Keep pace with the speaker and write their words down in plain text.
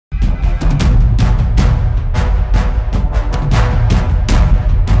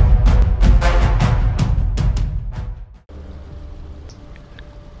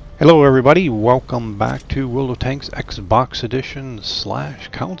Hello everybody, welcome back to World of Tanks Xbox Edition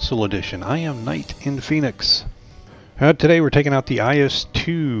 / Council Edition. I am NitePHX. Today we're taking out the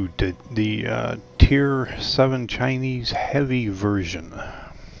IS-2, the Tier 7 Chinese heavy version.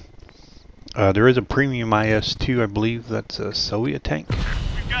 There is a premium IS-2, I believe that's a Soviet tank.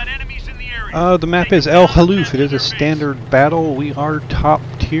 We've got enemies in the area. The map is Halluf. It is a standard battle. We are top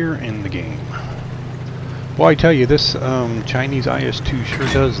tier in the game. Well, I tell you, this Chinese IS-2 sure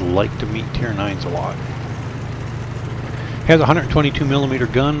does like to meet Tier 9s a lot. It has a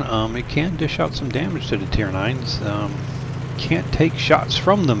 122mm gun. It can dish out some damage to the Tier 9s. Can't take shots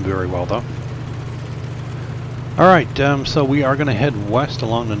from them very well, though. Alright, so we are going to head west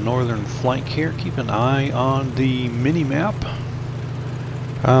along the northern flank here. Keep an eye on the mini-map.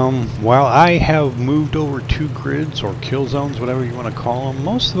 While I have moved over 2 grids or kill zones, whatever you want to call them,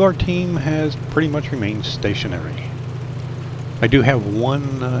 most of our team has pretty much remained stationary. I do have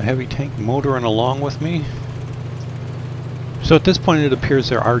one heavy tank motoring along with me. So at this point it appears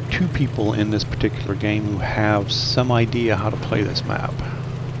there are 2 people in this particular game who have some idea how to play this map.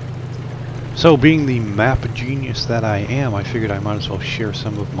 So being the map genius that I am, I figured I might as well share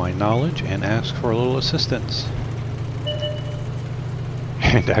some of my knowledge and ask for a little assistance.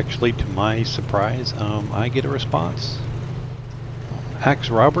 And actually, to my surprise, I get a response. Axe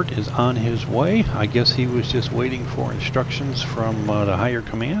Robert is on his way. I guess he was just waiting for instructions from the higher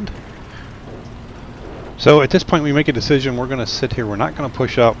command. So at this point we make a decision. We're going to sit here. We're not going to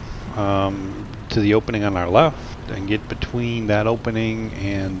push up to the opening on our left and get between that opening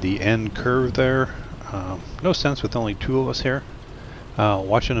and the end curve there. No sense with only 2 of us here.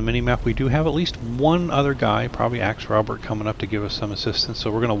 Watching the mini-map, we do have at least one other guy, probably Axe Robert, coming up to give us some assistance, so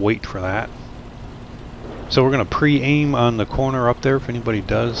we're going to wait for that. So we're going to pre-aim on the corner up there. If anybody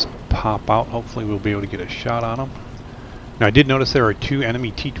does pop out, hopefully we'll be able to get a shot on them. Now I did notice there are 2 enemy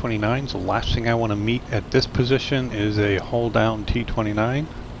T-29s. The last thing I want to meet at this position is a hull-down T-29.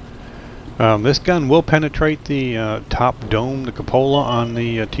 This gun will penetrate the top dome, the cupola on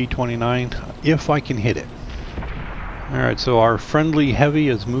the T-29, if I can hit it. Alright, so our friendly heavy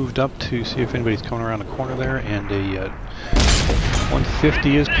has moved up to see if anybody's coming around the corner there, and a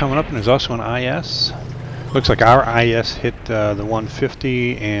 150 is coming up, and there's also an IS. Looks like our IS hit the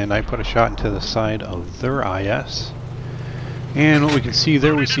 150, and I put a shot into the side of their IS. And what we can see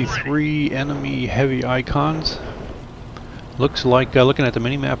there, we see 3 enemy heavy icons. Looks like, looking at the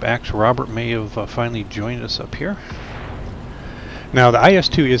minimap, Axe Robert may have finally joined us up here. Now the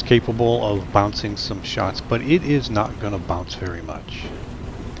IS-2 is capable of bouncing some shots, but it is not going to bounce very much.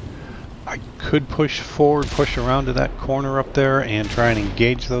 I could push forward, push around to that corner up there and try and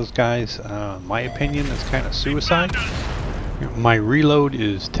engage those guys. In my opinion, it's kind of suicide. My reload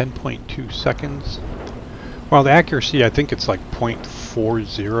is 10.2 seconds. While the accuracy, I think it's like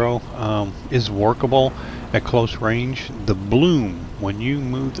 0.40, is workable at close range. The bloom, when you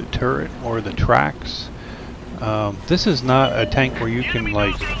move the turret or the tracks, this is not a tank where you can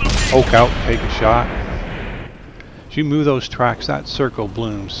like poke out and take a shot. As you move those tracks, that circle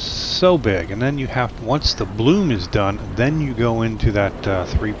blooms so big, and then you have to, once the bloom is done, then you go into that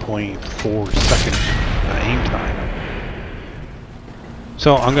 3.4 second aim time.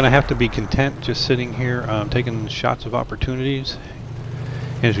 So I'm going to have to be content just sitting here taking shots of opportunities.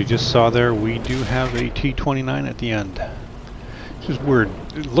 As we just saw there, we do have a T-29 at the end. This is weird.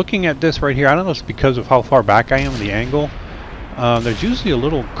 Looking at this right here, I don't know if it's because of how far back I am in the angle. There's usually a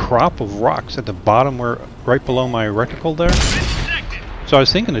little crop of rocks at the bottom, where right below my reticle there. So I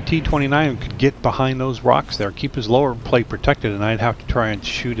was thinking the T-29 could get behind those rocks there, keep his lower plate protected, and I'd have to try and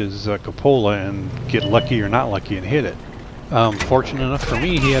shoot his cupola and get lucky or not lucky and hit it. Fortunate enough for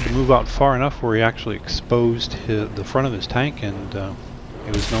me, he had to move out far enough where he actually exposed the front of his tank, and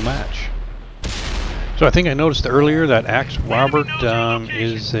it was no match. So I think I noticed earlier that Axe Robert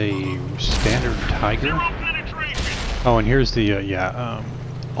is a standard Tiger. Oh, and here's the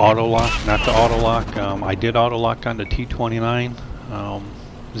auto lock, not the auto lock. I did auto lock on the T-29.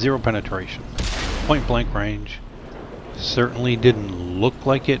 0 penetration, point blank range. Certainly didn't look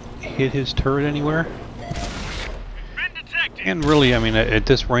like it hit his turret anywhere. And really, I mean, at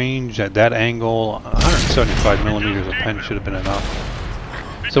this range, at that angle, 175mm of pen should have been enough.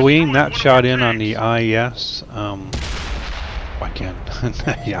 So we aimed that shot in on the IS. I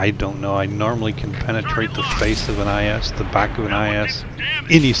don't know. I normally can penetrate the face of an IS, the back of an IS,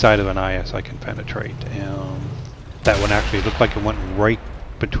 any side of an IS I can penetrate. That one actually looked like it went right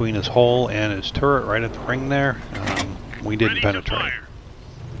between his hull and his turret, right at the ring there. We didn't penetrate.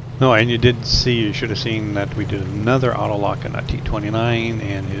 No, and you should have seen that we did another auto lock on that T-29,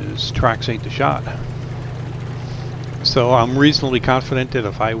 and his tracks ate the shot. So I'm reasonably confident that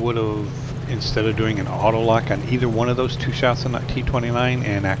if I would have, instead of doing an auto lock on either one of those two shots on that T-29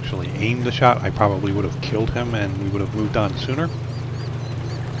 and actually aimed the shot, I probably would have killed him and we would have moved on sooner.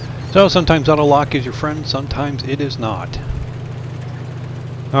 So sometimes auto lock is your friend, sometimes it is not.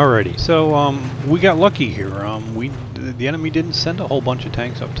 Alrighty, so we got lucky here. The enemy didn't send a whole bunch of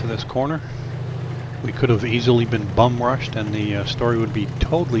tanks up to this corner. We could have easily been bum rushed and the story would be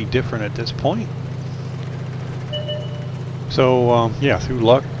totally different at this point. So yeah, through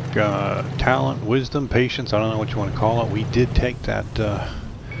luck, talent, wisdom, patience, I don't know what you want to call it, we did take that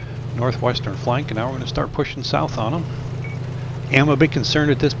northwestern flank, and now we're going to start pushing south on them. Am a bit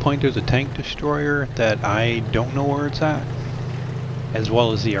concerned at this point. There's a tank destroyer that I don't know where it's at, as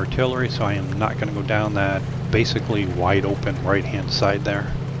well as the artillery, so I am not going to go down that basically wide open right hand side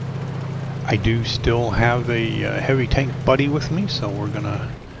there. I do still have a heavy tank buddy with me, so we're going to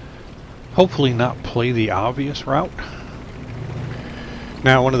hopefully not play the obvious route.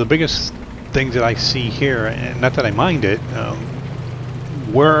 Now, one of the biggest things that I see here, and not that I mind it,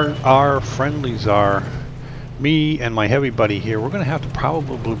 where our friendlies are, me and my heavy buddy here, we're going to have to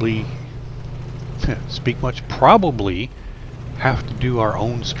probably, probably have to do our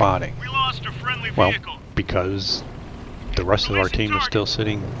own spotting. We lost a friendly well, vehicle. Because the rest of our team is still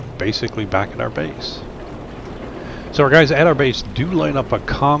sitting basically back at our base. So our guys at our base do line up a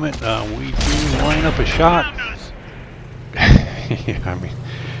comet. We do line up a shot. Yeah, I mean,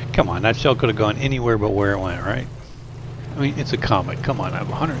 come on, that shell could have gone anywhere but where it went, right? I mean, it's a comet. Come on, I have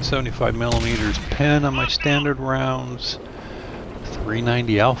 175 millimeters pen on my standard rounds,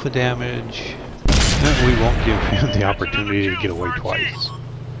 390 alpha damage. We won't give him the opportunity to get away twice.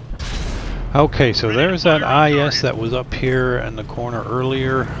 Okay, so there's that IS that was up here in the corner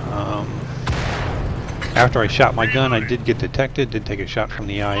earlier. After I shot my gun, I did get detected, did take a shot from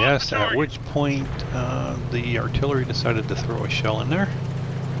the IS, at which point the artillery decided to throw a shell in there.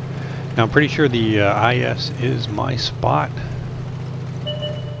 Now I'm pretty sure the IS is my spot.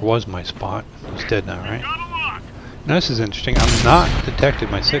 Was my spot. It's dead now, right? Now this is interesting. I'm not detected.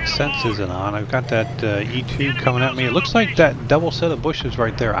 My sixth sense isn't on. I've got that E2 coming at me. It looks like that double set of bushes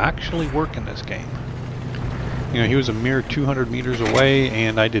right there actually work in this game. You know, he was a mere 200 meters away,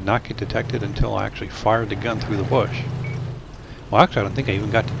 and I did not get detected until I actually fired the gun through the bush. Well, actually, I don't think I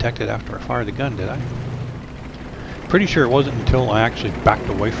even got detected after I fired the gun, did I? Pretty sure it wasn't until I actually backed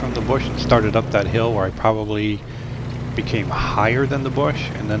away from the bush and started up that hill where I probably became higher than the bush,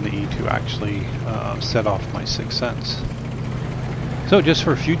 and then the E2 actually set off my sixth sense. So just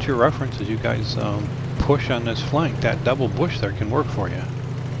for future reference, as you guys push on this flank, that double bush there can work for you.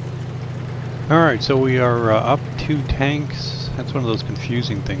 Alright, so we are up 2 tanks. That's one of those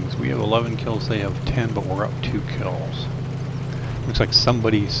confusing things. We have 11 kills, they have 10, but we're up 2 kills. Looks like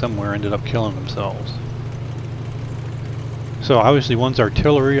somebody somewhere ended up killing themselves. So obviously one's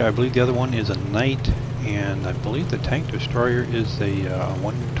artillery, I believe the other one is a Knight, and I believe the tank destroyer is a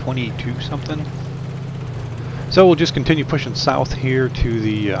 122 something. So we'll just continue pushing south here to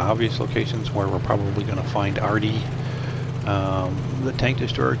the obvious locations where we're probably going to find Artie. The tank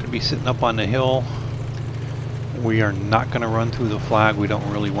destroyer could be sitting up on the hill. We are not going to run through the flag. We don't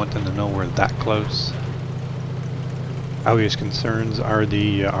really want them to know we're that close. Obvious concerns are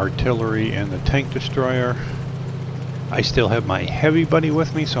the artillery and the tank destroyer. I still have my heavy buddy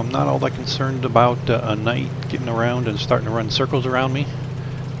with me, so I'm not all that concerned about a Knight getting around and starting to run circles around me.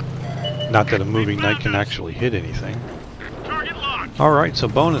 Not that a moving Knight can actually hit anything. Alright, so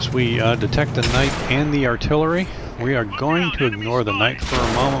bonus, we detect the Knight and the artillery. We are going to ignore the Knight for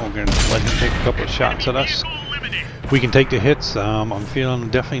a moment. We're going to let him take a couple of shots at us. We can take the hits. I'm feeling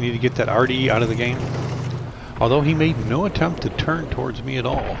definitely need to get that RD out of the game. Although he made no attempt to turn towards me at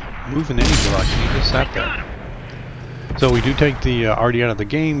all, move in any direction, he just sat there. So we do take the RD out of the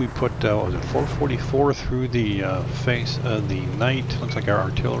game. We put, what was it, 444 through the face of the Knight. Looks like our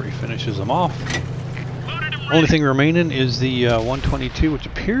artillery finishes them off. Only thing remaining is the 122, which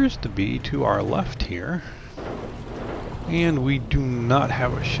appears to be to our left here. And we do not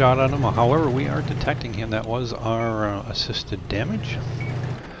have a shot on him. However, we are detecting him. That was our assisted damage.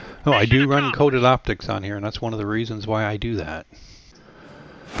 Oh, I do run coded optics on here, and that's one of the reasons why I do that.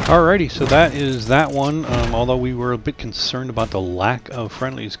 Alrighty, so that is that one. Although we were a bit concerned about the lack of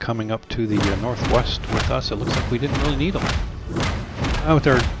friendlies coming up to the northwest with us, it looks like we didn't really need them. With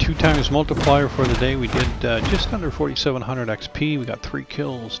our 2x multiplier for the day, we did just under 4,700 XP. We got 3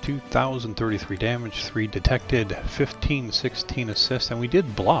 kills, 2,033 damage, 3 detected, 16 assists, and we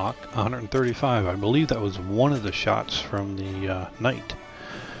did block 135. I believe that was one of the shots from the Knight.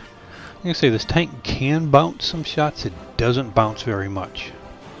 Like I say, this tank can bounce some shots. It doesn't bounce very much.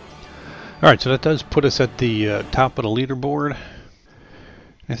 Alright, so that does put us at the top of the leaderboard.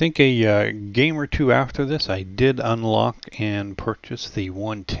 I think a game or two after this I did unlock and purchase the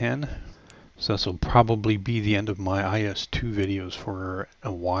 110. So this will probably be the end of my IS-2 videos for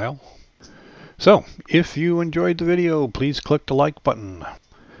a while. So, if you enjoyed the video, please click the like button.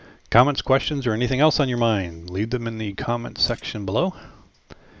 Comments, questions, or anything else on your mind, leave them in the comments section below.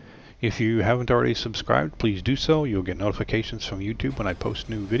 If you haven't already subscribed, please do so. You'll get notifications from YouTube when I post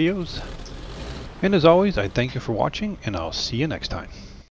new videos. And as always, I thank you for watching, and I'll see you next time.